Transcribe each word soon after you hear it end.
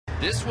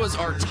This was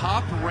our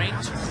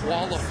top-ranked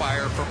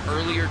qualifier from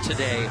earlier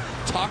today.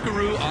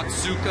 Takeru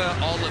Otsuka,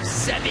 all of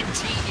 17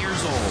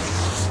 years old.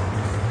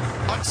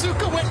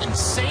 Otsuka went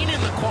insane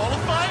in the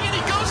qualifying, and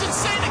he goes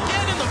insane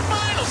again in the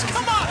finals.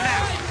 Come on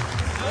now.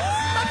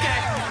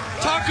 Okay.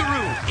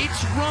 Takeru, it's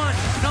run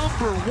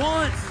number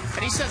 1.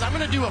 And he says, I'm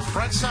going to do a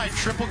frontside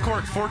triple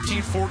cork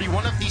 1440,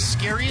 one of the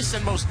scariest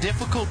and most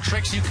difficult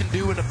tricks you can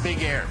do in a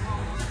big air.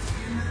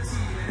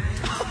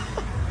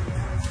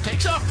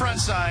 Takes off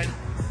frontside.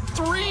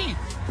 3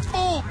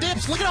 full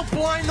dips. Look at how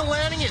blind the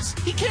landing is.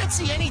 He can't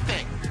see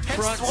anything.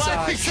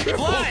 Frontside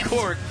triple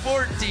cork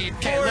 1440.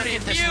 Okay, look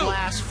at this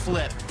last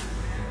flip.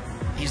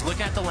 He's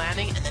looking at the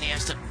landing, and then he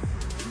has to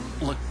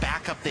look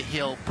back up the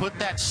hill, put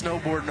that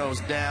snowboard nose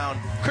down.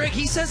 Craig,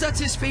 he says that's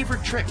his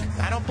favorite trick.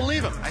 I don't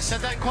believe him. I said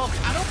that in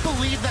qualifying. I don't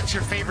believe that's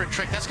your favorite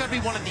trick. That's got to be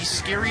one of the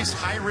scariest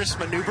high-risk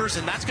maneuvers,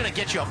 and that's going to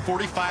get you a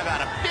 45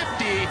 out of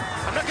 50.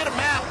 I'm not going to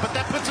math, but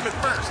that puts him at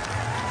first.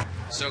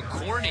 So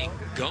Corning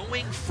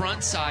going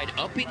frontside,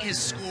 upping his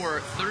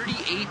score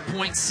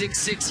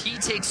 38.66. He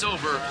takes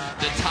over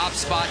the top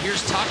spot.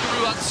 Here's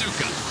Takeru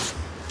Otsuka.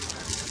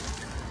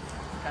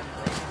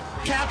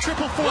 Cab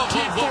triple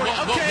 1440.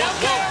 Okay.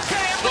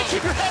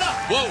 Keep your head up.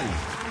 Whoa.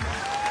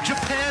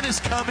 Japan is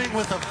coming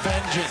with a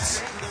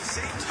vengeance.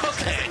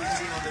 Okay.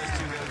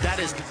 That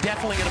is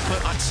definitely going to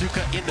put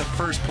Otsuka into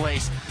first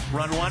place.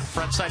 Run 1,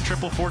 frontside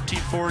triple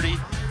 1440.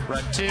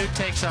 Run 2,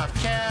 takes off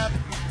cab.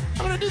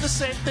 I'm going to do the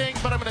same thing,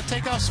 but I'm going to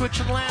take off switch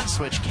and land.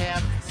 Switch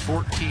cab,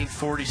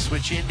 1440,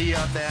 switch Indy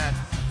on that.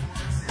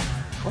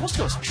 Almost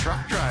goes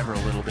truck driver a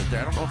little bit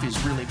there. I don't know if he's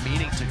really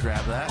meaning to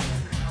grab that.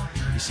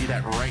 You see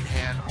that right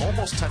hand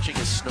almost touching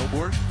his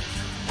snowboard.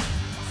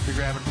 You're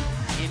grabbing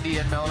Indy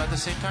and melon at the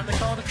same time. They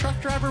call it a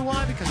truck driver.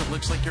 Why? Because it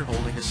looks like you're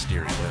holding a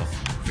steering wheel.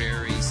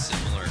 Very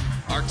similar.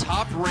 Our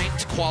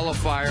top-ranked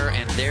qualifier,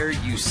 and there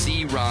you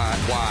see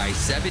why.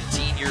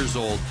 17 years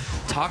old,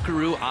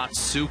 Takeru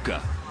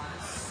Otsuka.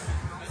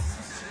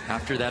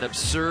 After that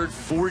absurd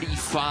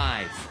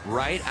 45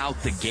 right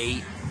out the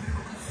gate.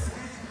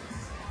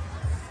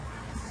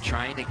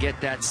 Trying to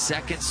get that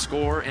second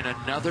score in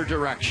another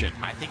direction.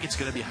 I think it's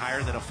going to be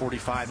higher than a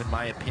 45 in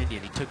my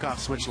opinion. He took off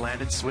switch,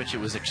 landed switch. It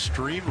was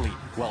extremely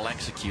well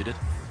executed.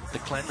 The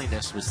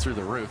cleanliness was through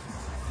the roof.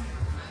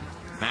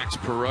 Max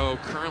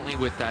Perot currently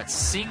with that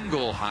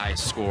single high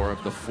score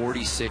of the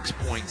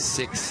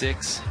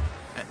 46.66.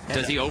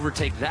 Does he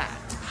overtake that?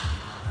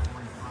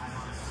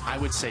 I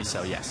would say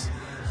so, yes.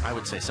 I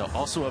would say so.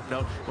 Also of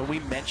note, when we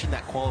mentioned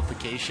that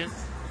qualification,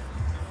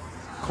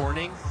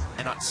 Corning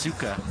and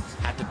Otsuka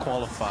had to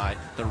qualify.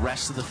 The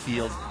rest of the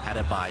field had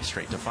to bye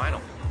straight to final.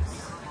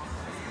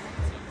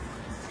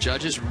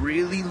 Judges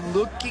really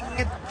looking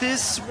at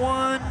this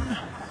one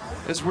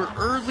as we're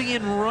early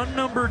in run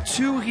number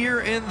 2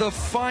 here in the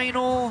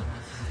final.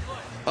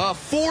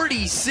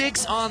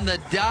 46 on the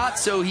dot,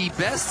 so he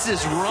bests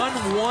his run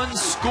 1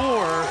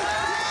 score.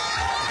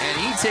 And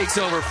he takes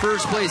over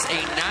first place,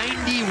 a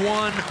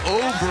 91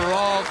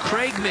 overall.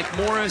 Craig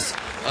McMorris,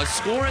 a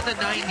score in the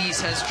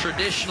 90s has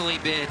traditionally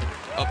been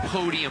a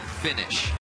podium finish.